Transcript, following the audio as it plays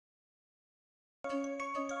Okay,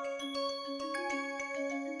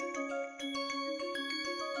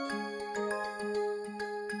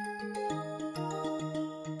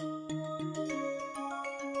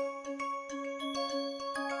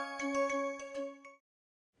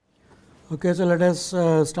 so let us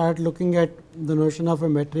start looking at the notion of a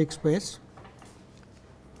metric space.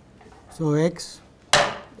 So, X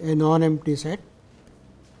a non-empty set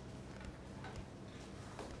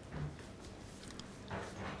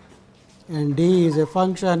and D is a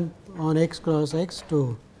function on x cross x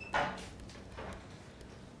to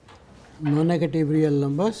non-negative real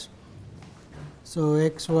numbers. So,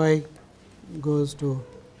 x y goes to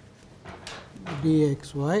d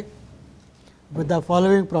x y with the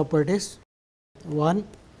following properties. 1,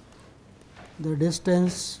 the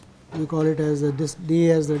distance, we call it as the d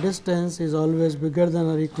as the distance, is always bigger than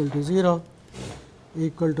or equal to 0,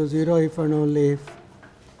 if and only if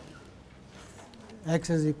x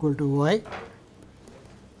is equal to y.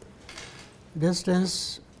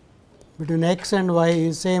 Distance between x and y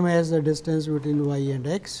is same as the distance between y and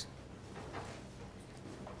x.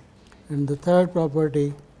 And the third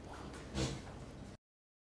property,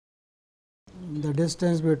 the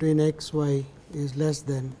distance between x y is less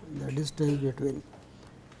than the distance between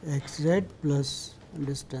x z plus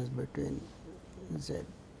distance between z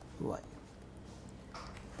y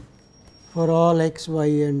for all x, y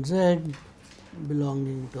and z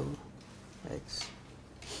belonging to x.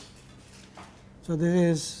 So, this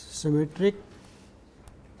is symmetric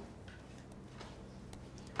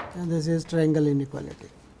and this is triangle inequality.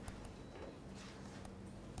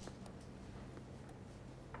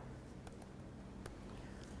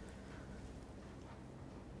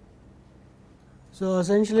 So,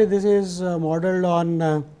 essentially this is modeled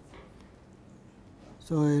on,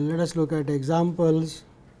 so let us look at examples.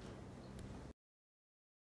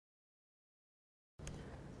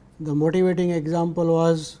 The motivating example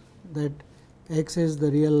was that x is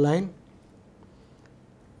the real line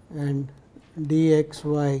and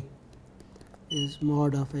dxy is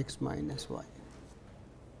mod of x minus y.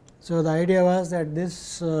 So, the idea was that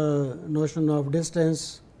this notion of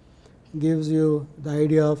distance gives you the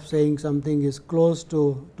idea of saying something is close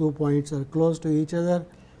to 2 points or close to each other,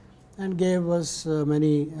 and gave us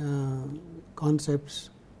many concepts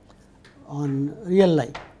on real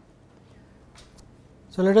line.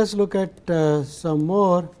 So, let us look at some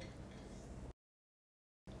more.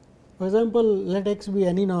 For example, let x be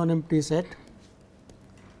any non-empty set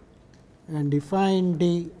and define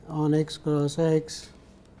D on x cross x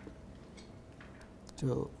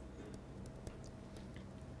to.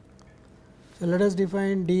 So, let us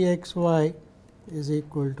define dxy is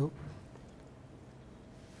equal to,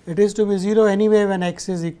 it is to be 0 anyway when x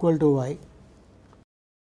is equal to y,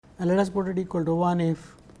 and let us put it equal to 1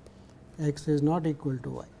 if x is not equal to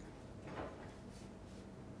y.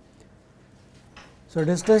 So,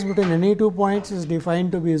 distance between any 2 points is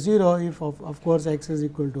defined to be 0 if of course, x is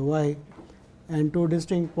equal to y, and 2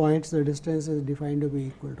 distinct points the distance is defined to be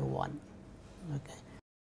equal to 1. Okay.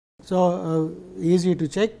 So, easy to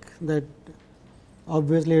check that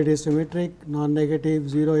obviously, it is symmetric, non-negative,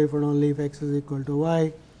 0 if and only if x is equal to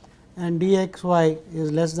y, and dxy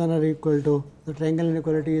is less than or equal to, the triangle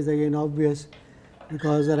inequality is again obvious,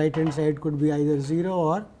 because the right hand side could be either 0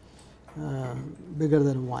 or bigger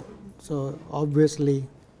than 1. So, obviously,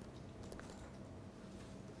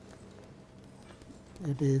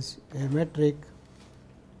 it is a metric.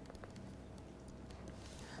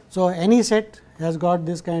 So, any set has got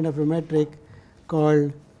this kind of a metric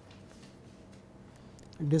called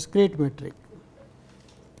discrete metric.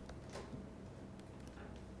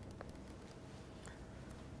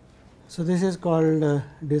 So, this is called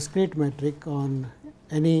discrete metric on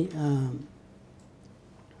any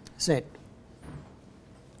set.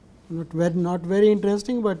 Not very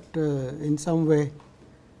interesting, but in some way.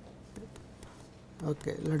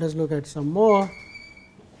 Okay, let us look at some more.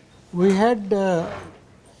 We had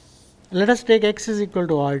let us take x is equal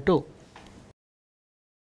to R2.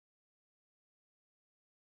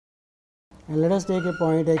 And let us take a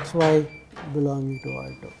point x y belonging to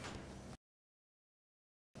R2.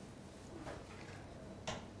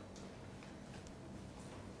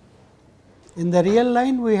 In the real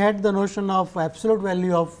line, we had the notion of absolute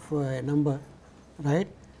value of a number, right,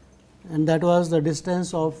 and that was the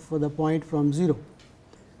distance of the point from 0.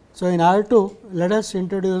 So, in R2, let us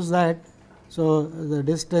introduce that. So, the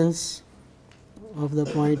distance of the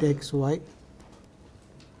point x y,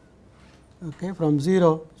 okay, from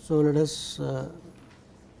 0. So, let us so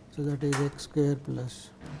that is x square plus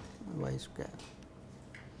y square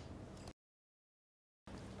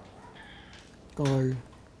called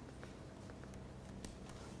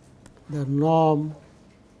the norm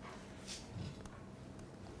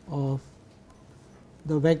of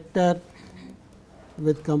the vector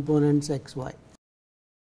with components x y.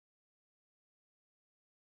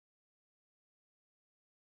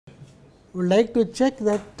 We would like to check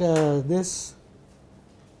that this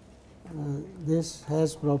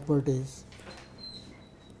has properties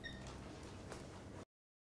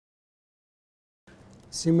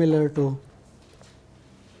similar to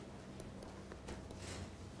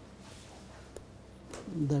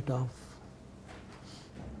that of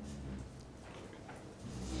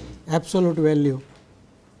absolute value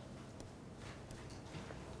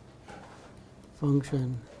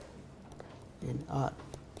function in R.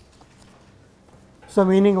 So,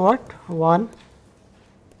 meaning what? 1,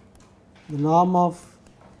 the norm of,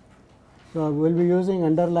 so we will be using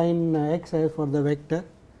underline x as for the vector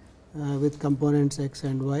with components x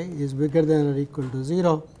and y is bigger than or equal to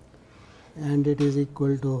 0 and it is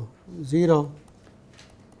equal to 0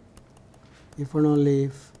 if and only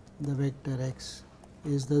if the vector x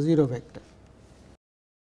is the 0 vector,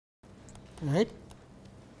 right.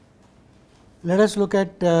 Let us look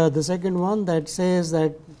at the second one that says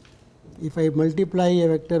that if I multiply a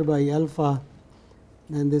vector by alpha,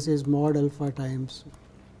 then this is mod alpha times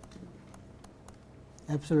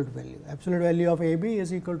absolute value. Absolute value of a b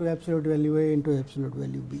is equal to absolute value a into absolute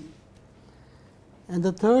value b. And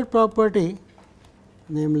the third property,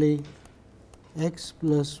 namely x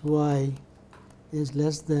plus y is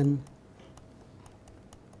less than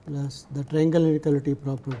plus the triangle inequality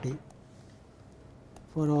property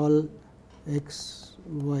for all x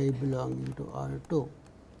y belonging to R 2.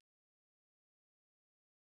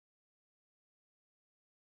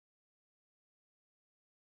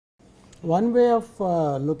 One way of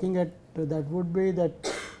looking at that would be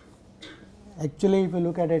that actually if you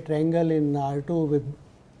look at a triangle in R 2 with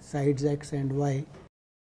sides x and y,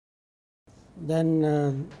 then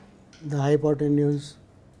the hypotenuse,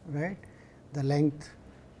 right, the length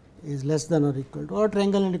is less than or equal to, or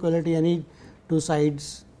triangle inequality, any two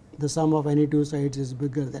sides, the sum of any two sides is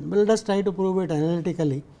bigger than. But let us try to prove it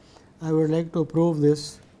analytically. I would like to prove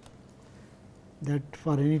this, that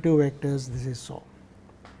for any two vectors this is so.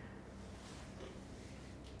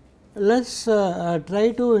 Let us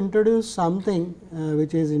try to introduce something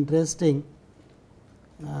which is interesting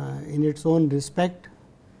in its own respect.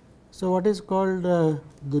 So, what is called the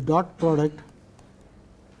dot product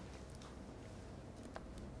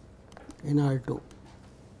in R 2.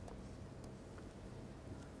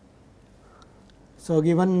 So,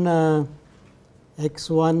 given x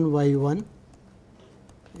 1 y 1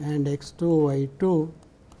 and x 2 y 2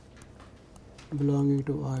 belonging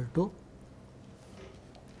to R 2,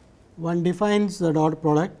 one defines the dot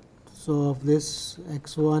product. So, of this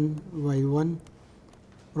x 1 y 1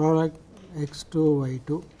 product x 2 y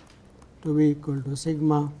 2 to be equal to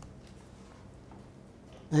sigma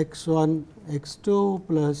x 1 x 2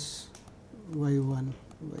 plus y 1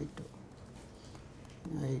 y 2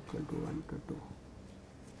 I equal to 1 to 2.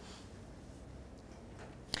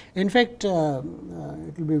 In fact, it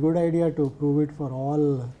will be a good idea to prove it for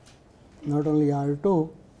all, not only R 2.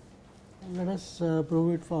 Let us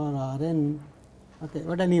prove it for R n. Okay,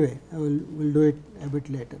 but anyway, we'll do it a bit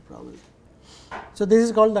later probably. So, this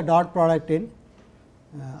is called the dot product in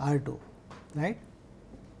R 2, right.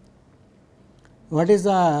 What is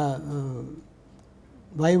the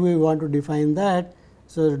why we want to define that?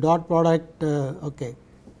 So, the dot product, okay.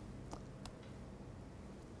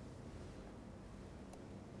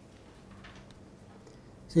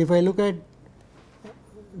 So, if I look at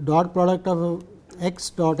dot product of x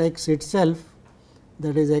dot x itself,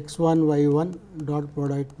 that is x 1 y 1 dot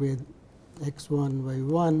product with x 1 y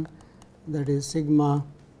 1, that is sigma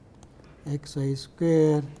x I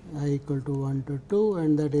square I equal to 1 to 2,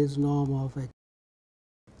 and that is norm of x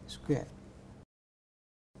square,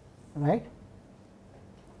 right.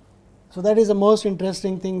 So, that is the most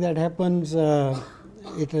interesting thing that happens.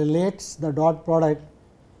 It relates the dot product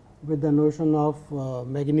with the notion of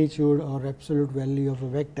magnitude or absolute value of a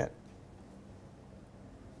vector.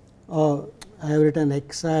 I have written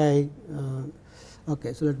x I.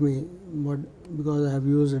 Okay, so let me, because I have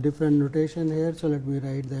used a different notation here. So, let me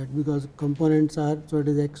write that, because components are, so it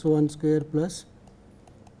is x 1 square plus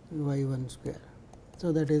y 1 square.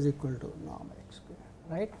 So, that is equal to norm x square,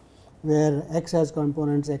 right, where x has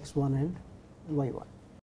components x 1 and y 1.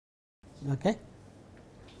 Okay.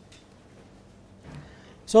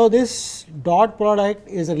 So, this dot product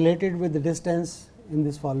is related with the distance in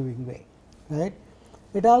this following way, right.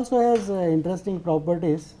 It also has interesting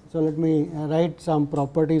properties. So, let me write some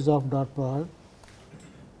properties of dot product.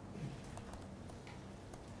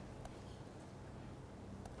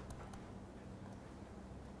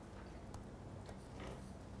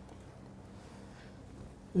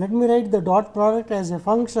 Let me write the dot product as a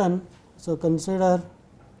function. So, consider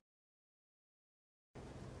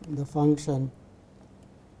the function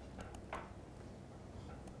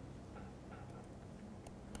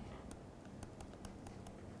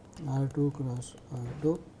R2 cross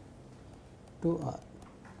R2 to R.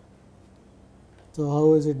 So,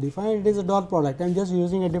 how is it defined? It is a dot product. I am just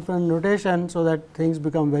using a different notation, so that things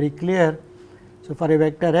become very clear. So, for a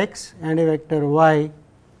vector x and a vector y,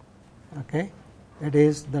 okay, it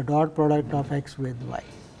is the dot product of x with y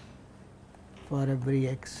for every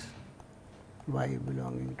x y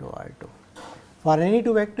belonging to R2. For any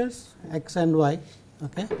two vectors x and y,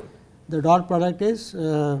 okay, the dot product is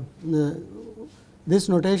this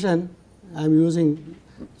notation I am using.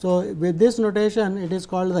 So, with this notation it is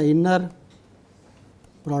called the inner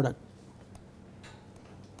product.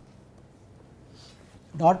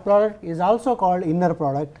 Dot product is also called inner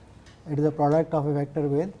product. It is the product of a vector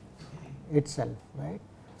with itself, right.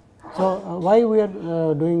 So, why we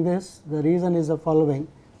are doing this? The reason is the following.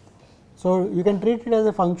 So, you can treat it as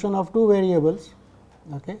a function of two variables,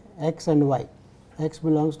 okay, x and y. X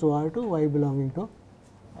belongs to R2, y belonging to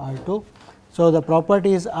R2. So, the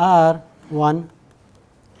properties are 1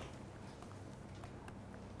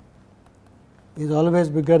 is always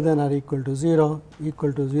bigger than or equal to 0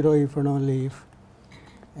 if and only if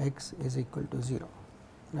x is equal to 0,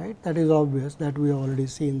 right. That is obvious, that we have already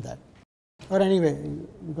seen that, or anyway,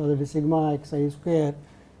 because it is sigma x I square.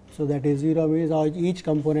 So, that is 0 means each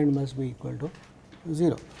component must be equal to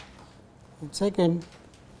 0. And second,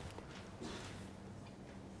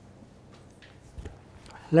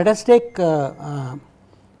 let us take two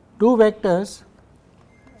vectors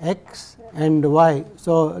x and y.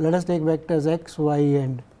 So, let us take vectors x, y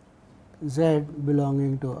and z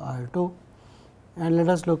belonging to R2, and let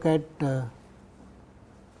us look at the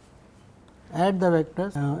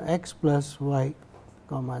vectors x plus y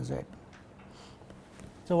comma z.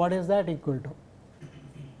 So, what is that equal to?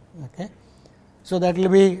 Okay. So, that will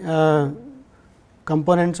be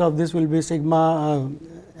components of this will be sigma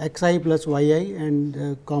x I plus y I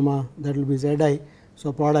and comma that will be z I.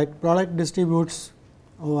 So, product distributes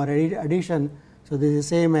over addition. So, this is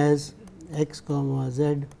same as x comma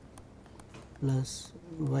z plus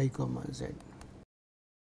y comma z,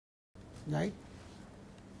 right.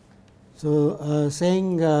 So,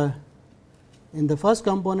 saying in the first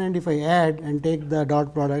component if I add and take the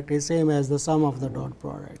dot product is same as the sum of the dot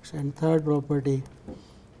products. And third property,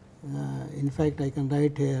 in fact, I can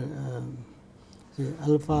write here say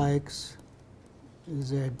alpha x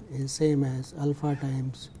z is same as alpha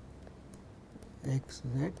times x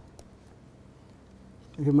z.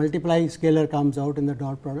 If you multiply, scalar comes out in the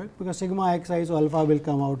dot product, because sigma x I, so alpha will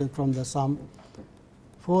come out from the sum.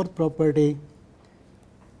 Fourth property,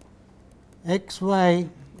 x y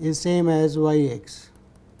is same as y x,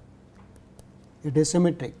 it is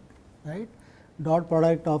symmetric, right. Dot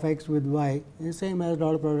product of x with y is same as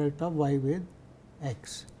dot product of y with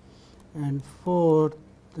x. And fourth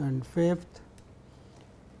and fifth,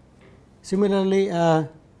 similarly,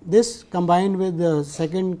 this combined with the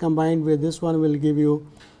second combined with this one will give you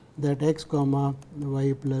that x comma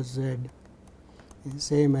y plus z is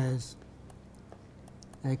same as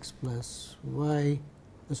x plus y,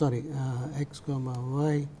 sorry, x comma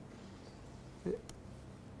y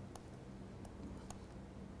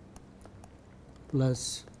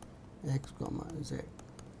plus x comma z.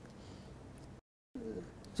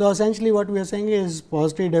 So, essentially what we are saying is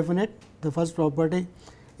positive definite, the first property.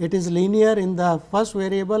 It is linear in the first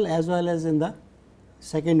variable as well as in the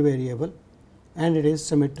second variable, and it is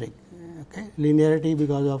symmetric. Okay. Linearity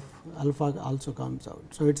because of alpha also comes out.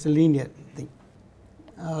 So, it is a linear thing.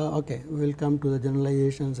 Okay, we will come to the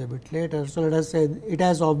generalizations a bit later. So, let us say it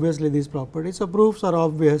has obviously these properties. So, proofs are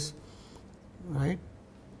obvious, right,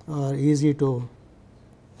 or easy to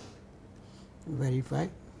verify,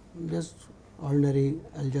 just ordinary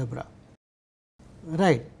algebra,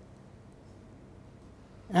 right.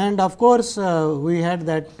 And of course, we had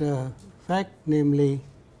that fact, namely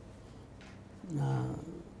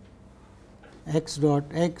x dot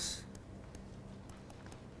x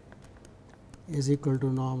is equal to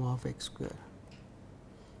norm of x square.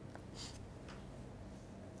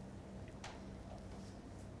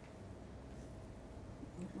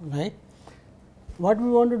 Right. What we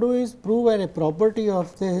want to do is prove a property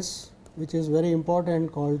of this, which is very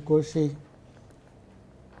important, called Cauchy-Schwarz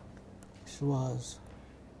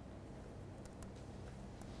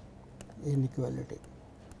inequality.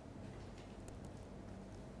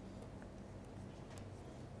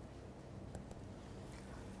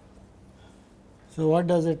 So, what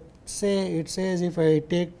does it say? It says if I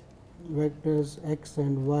take vectors x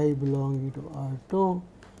and y belonging to R2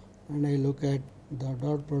 and I look at the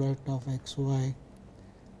dot product of x y,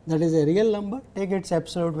 that is a real number, take its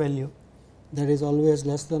absolute value, that is always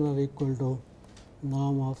less than or equal to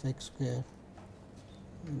norm of x square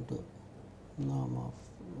into norm of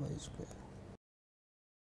y square.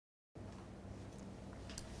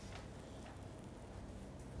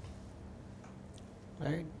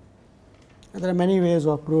 Right. There are many ways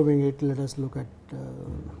of proving it. Let us look at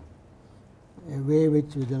a way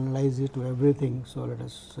which we generalize it to everything. So, let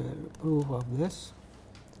us prove of this.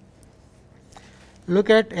 Look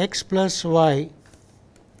at x plus y,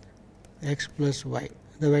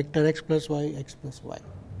 the vector x plus y,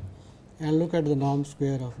 and look at the norm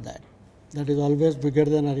square of that. That is always bigger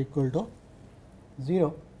than or equal to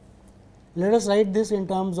 0. Let us write this in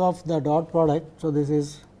terms of the dot product. So, this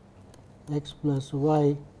is x plus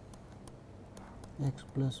y,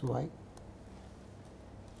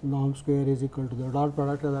 norm square is equal to the dot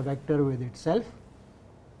product of the vector with itself.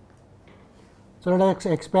 So, let us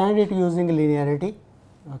expand it using linearity.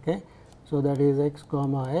 Okay. So, that is x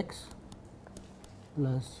comma x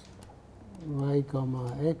plus y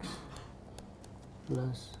comma x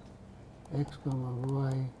plus x comma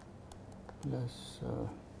y plus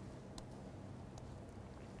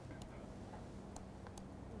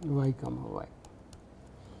y comma y.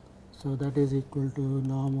 So, that is equal to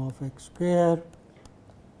norm of x square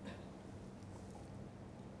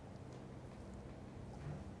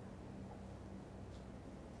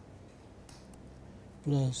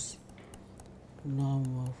plus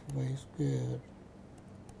norm of y square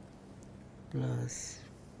plus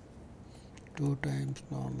 2 times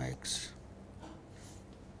norm x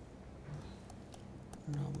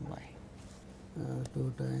norm y,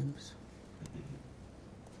 2 times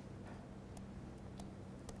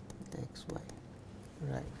x y,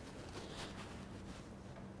 right.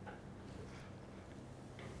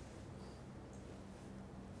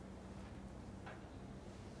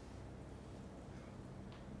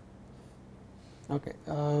 Okay,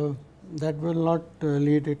 that will not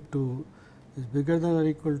lead it to is bigger than or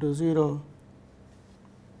equal to 0.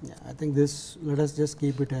 Yeah, I think this, let us just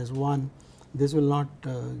keep it as 1. This will not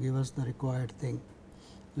give us the required thing.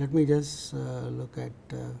 Let me just look at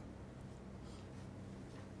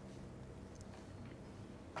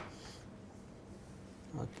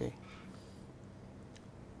okay.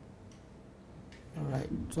 All right.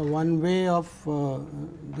 So, one way of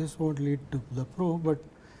this won't lead to the proof, but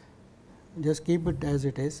just keep it as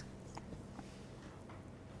it is.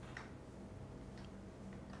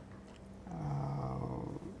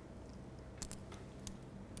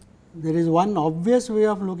 There is one obvious way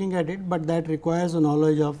of looking at it, but that requires a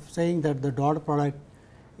knowledge of saying that the dot product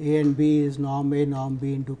A and B is norm A norm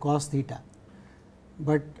B into cos theta.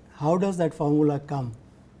 But how does that formula come?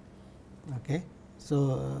 Okay.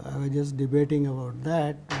 So, I was just debating about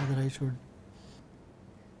that, whether I should.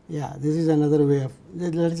 Yeah, this is another way of,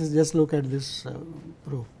 let us just look at this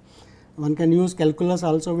proof. One can use calculus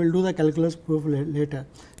also, we will do the calculus proof later.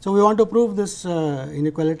 So, we want to prove this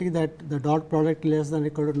inequality that the dot product less than or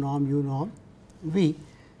equal to norm u norm v.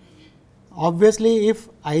 Obviously, if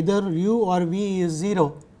either u or v is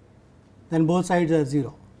 0, then both sides are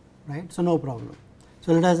 0, right. So, no problem.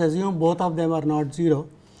 So, let us assume both of them are not 0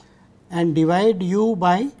 and divide u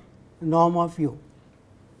by norm of u,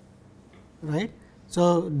 right.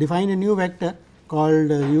 So, define a new vector called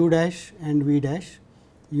u dash and v dash.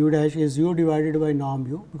 U dash is u divided by norm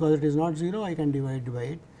u, because it is not 0, I can divide by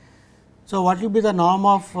it. So, what will be the norm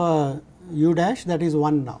of u dash? That is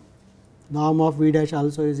 1 now. Norm of v dash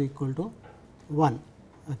also is equal to 1.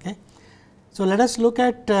 Okay. So, let us look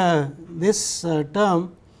at this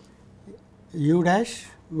term u dash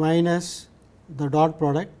minus the dot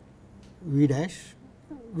product v dash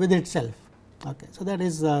with itself. Okay. So, that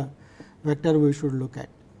is the vector we should look at.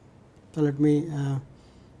 So, let me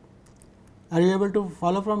are you able to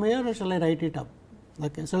follow from here, or shall I write it up?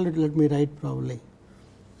 Okay. So, let me write probably.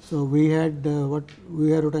 So, we had what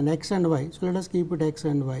we have written x and y. So, let us keep it x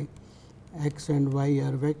and y. X and y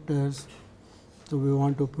are vectors. So, we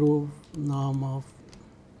want to prove norm of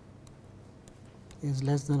is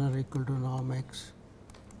less than or equal to norm x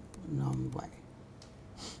norm y,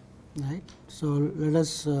 right. So, let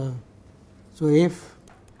us so if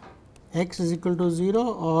x is equal to 0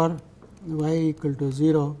 or y equal to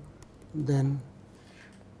 0, then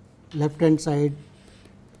left hand side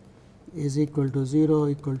is equal to 0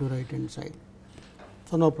 equal to right hand side.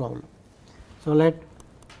 So, no problem. So, let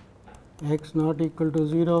x not equal to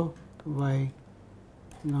 0, y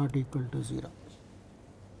not equal to 0.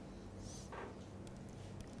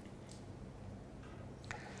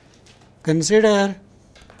 Consider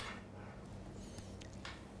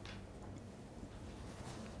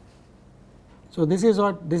So, this is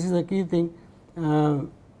what this is the key thing.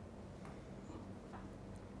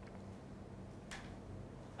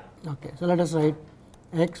 Okay. So, let us write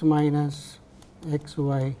x minus x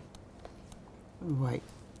y y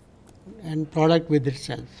and product with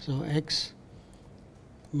itself. So, x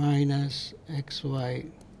minus x y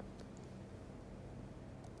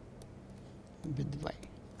with y.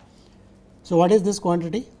 So, what is this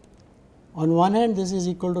quantity? On one hand, this is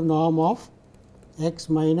equal to norm of x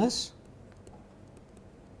minus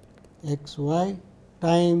x y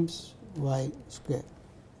times y square,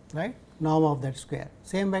 right, norm of that square,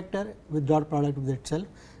 same vector with dot product with itself,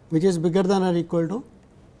 which is bigger than or equal to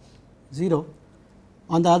 0.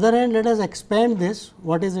 On the other hand, let us expand this,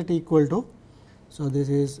 what is it equal to? So, this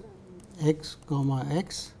is x comma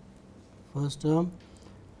x, first term,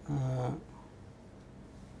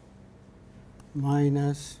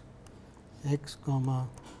 minus x comma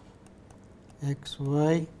x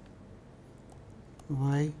y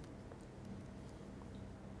y,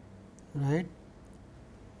 right,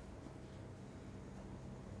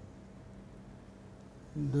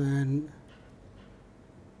 then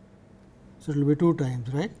so it will be 2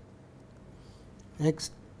 times, right,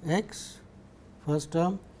 x x first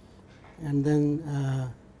term and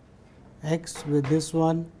then x with this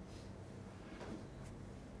one,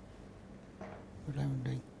 what I am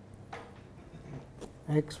doing,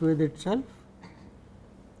 x with itself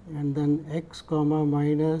and then x comma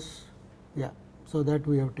minus, yeah. So, that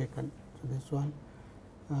we have taken. So, this one.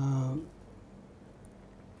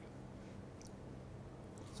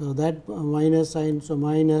 So, that minus sign. So,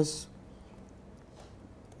 minus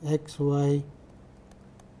x y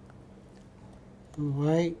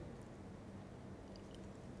y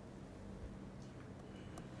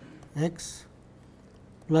x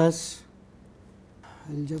plus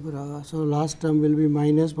algebra. So, last term will be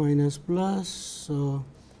minus minus plus. So,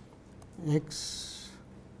 x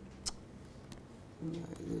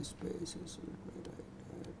this space is something.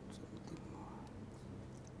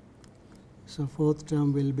 So, fourth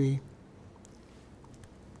term will be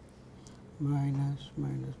minus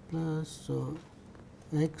minus plus. So,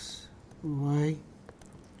 x y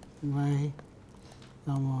y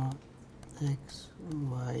comma x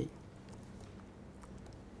y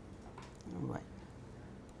y,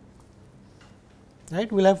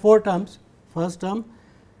 right. We will have 4 terms. First term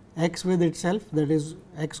x with itself, that is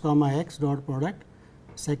x comma x dot product.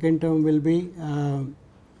 Second term will be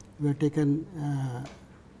we have taken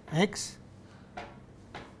x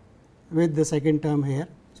with the second term here.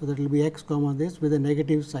 So, that will be x comma this with a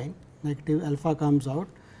negative sign, negative alpha comes out,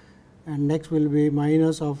 and next will be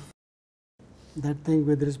minus of that thing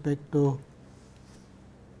with respect to,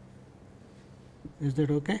 is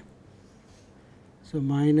that okay? So,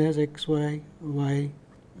 minus x y y,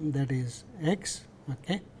 that is x,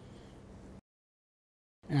 okay,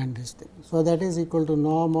 and this thing. So, that is equal to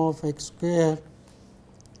norm of x square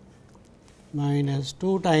minus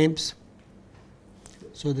 2 times.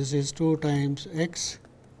 So, this is 2 times x.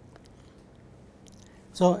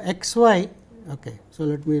 So, x y, okay. So,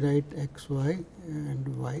 let me write x y and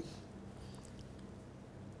y.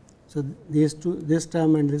 So, these two, this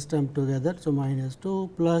term and this term together. So, minus 2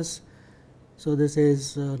 plus. So, this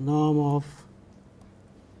is norm of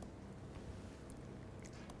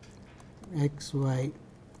x y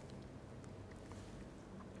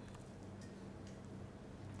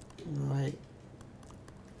y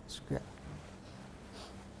square.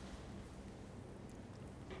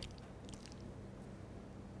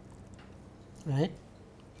 Right?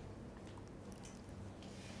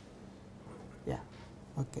 Yeah.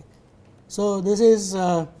 Okay. So, this is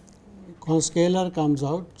scalar comes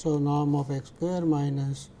out. So, norm of x square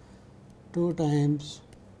minus 2 times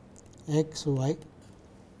x y,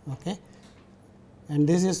 okay, and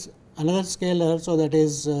this is another scalar. So, that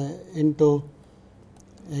is into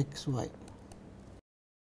x y.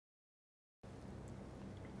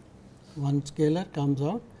 One scalar comes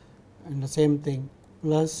out and the same thing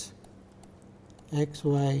plus x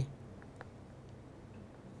y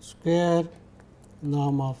square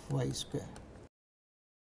norm of y square,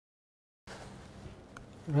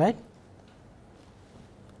 right.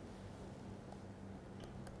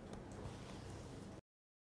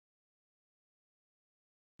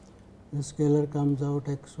 The scalar comes out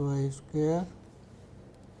x y square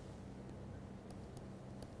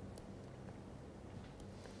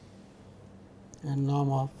and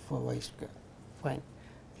norm of y square, fine.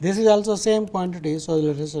 This is also same quantity. So,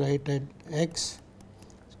 let us write at x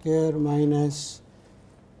square minus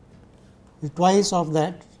twice of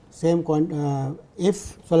that same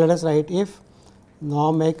if. So, let us write if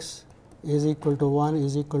norm x is equal to 1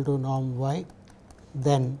 is equal to norm y,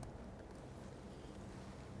 then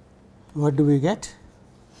what do we get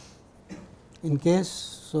in case.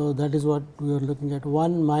 So, that is what we are looking at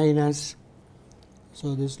 1 minus.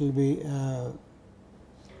 So, this will be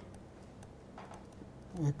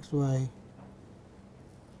x y,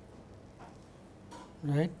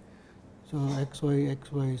 right. So, x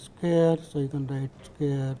y square. So, you can write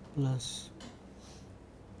square plus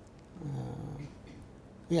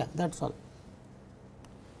yeah, that is all.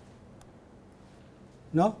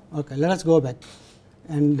 No? Okay, let us go back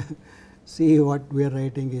and see what we are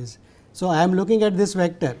writing is. So, I am looking at this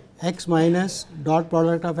vector x minus dot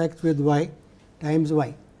product of x with y times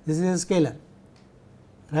y. This is a scalar,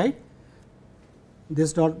 right.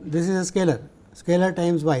 This is a scalar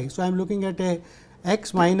times y. So, I am looking at a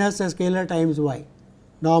x minus a scalar times y,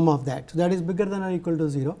 norm of that. So, that is bigger than or equal to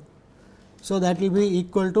 0. So, that will be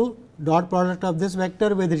equal to dot product of this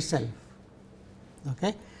vector with itself.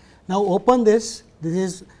 Okay. Now, open this, this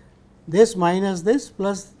is this minus this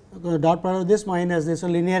plus dot product of this minus this. So,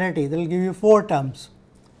 linearity, that will give you 4 terms.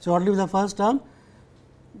 So, what will be the first term?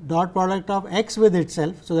 Dot product of x with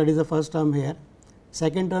itself. So, that is the first term here.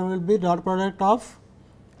 Second term will be dot product of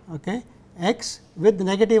x with the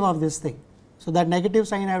negative of this thing. So, that negative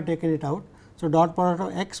sign I have taken it out. So, dot product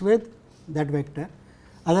of x with that vector.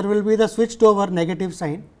 Other will be the switched over negative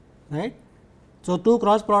sign, right. So, two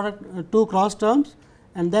cross terms,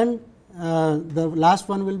 and then the last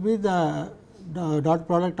one will be the dot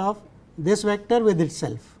product of this vector with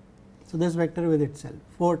itself. So, this vector with itself,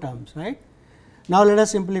 4 terms, right. Now, let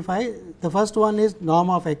us simplify. The first one is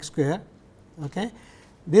norm of x square. Okay.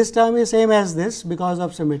 This term is same as this because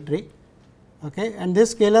of symmetry, and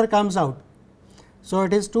this scalar comes out. So,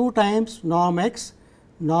 it is 2 times norm x,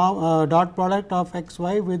 norm dot product of x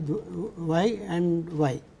y with y and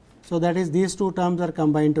y. So, that is these 2 terms are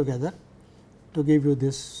combined together to give you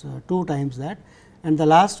this 2 times that, and the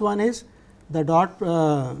last one is the dot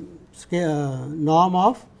norm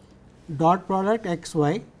of dot product x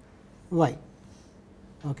y y.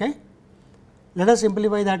 Okay. Let us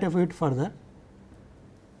simplify that a bit further.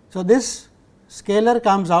 So, this scalar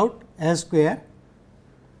comes out as square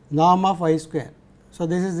norm of y square. So,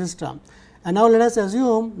 this is this term, and now let us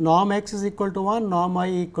assume norm x is equal to 1, norm y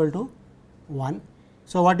equal to 1.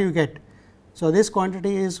 So, what do you get? So, this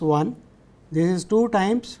quantity is 1, this is 2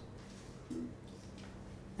 times,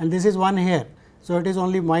 and this is 1 here. So, it is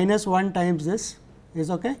only minus 1 times this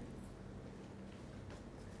is okay.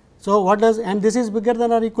 So, what does, and this is bigger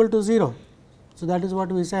than or equal to 0. So, that is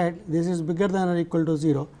what we said, this is bigger than or equal to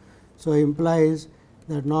 0. So, implies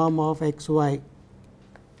that norm of x y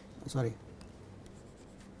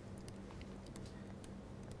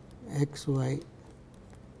x y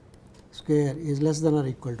square is less than or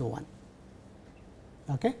equal to 1.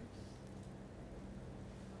 Okay.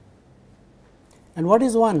 And what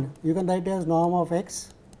is 1? You can write as norm of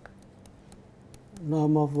x,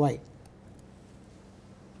 norm of y,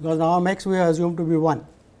 because norm x we assume to be 1.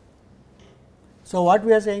 So, what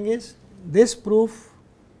we are saying is this proof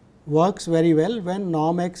works very well when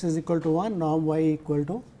norm x is equal to 1, norm y equal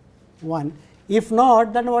to 1. If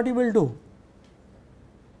not, then what you will do?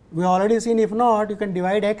 We have already seen, if not, you can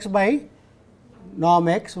divide x by norm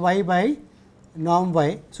x, y by norm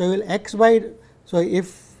y. So, you will x by, so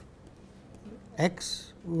if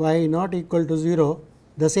x y not equal to 0,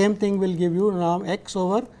 the same thing will give you norm x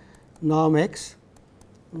over norm x,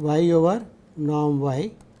 y over norm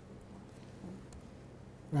y,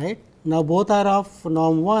 right. Now, both are of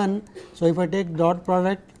norm 1. So, if I take dot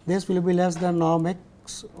product, this will be less than norm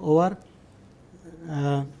x over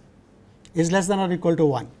is less than or equal to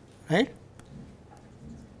 1, right.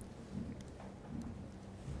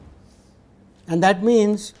 And that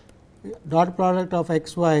means dot product of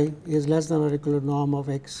x y is less than or equal to norm of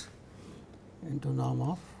x into norm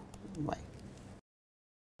of y.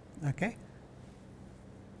 Okay.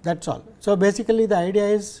 That is all. So, basically the idea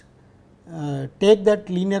is take that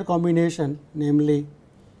linear combination, namely,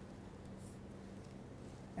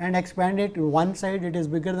 and expand it. One side it is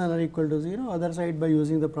bigger than or equal to 0, other side by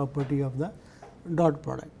using the property of the dot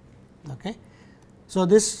product. Okay. So,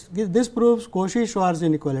 this proves Cauchy-Schwarz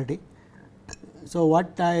inequality. So,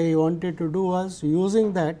 what I wanted to do was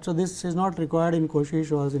using that. So, this is not required in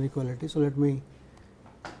Cauchy-Schwarz inequality. So, let me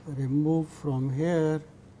remove from here.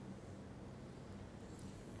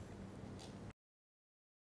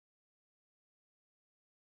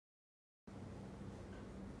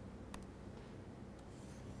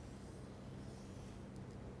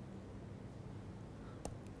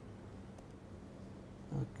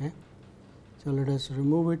 Okay. So, let us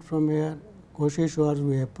remove it from here. Cauchy-Schwarz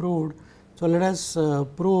we have proved. So, let us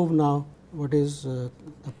prove now what is the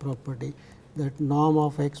property, that norm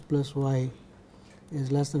of x plus y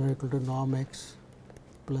is less than or equal to norm x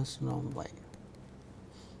plus norm y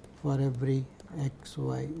for every x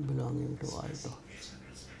y belonging to R 2.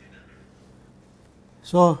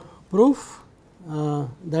 So, proof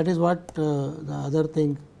that is what the other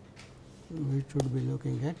thing we should be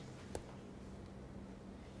looking at.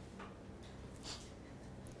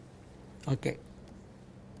 Okay.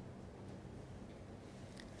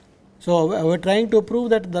 So, we are trying to prove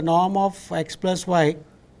that the norm of x plus y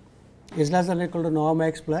is less than or equal to norm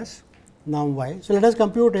x plus norm y. So, let us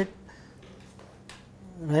compute it,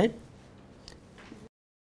 right.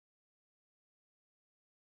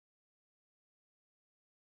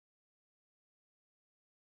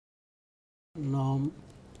 Norm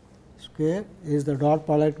square is the dot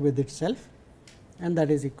product with itself, and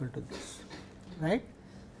that is equal to this, right.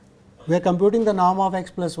 We are computing the norm of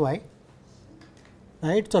x plus y,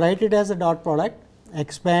 right. So, write it as a dot product,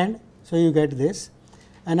 expand. So, you get this,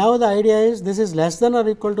 and now the idea is this is less than or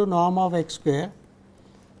equal to norm of x square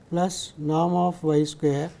plus norm of y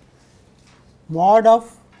square mod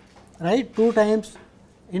of, right, 2 times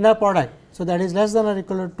inner product. So, that is less than or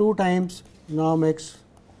equal to 2 times norm x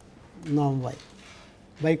norm y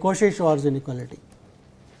by Cauchy-Schwarz inequality.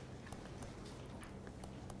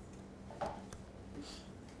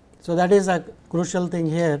 So, that is a crucial thing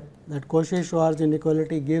here, that Cauchy-Schwarz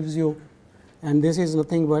inequality gives you, and this is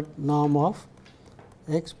nothing but norm of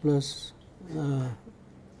x plus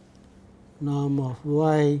norm of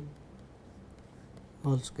y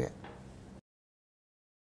whole square,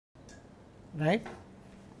 right.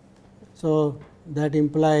 So, that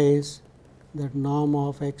implies that norm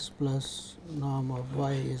of x plus norm of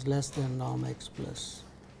y is less than norm x plus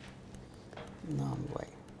norm y.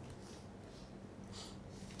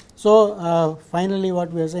 So, finally,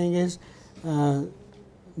 what we are saying is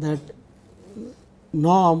that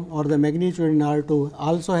norm or the magnitude in R 2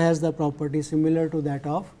 also has the property similar to that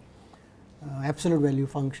of absolute value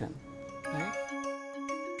function.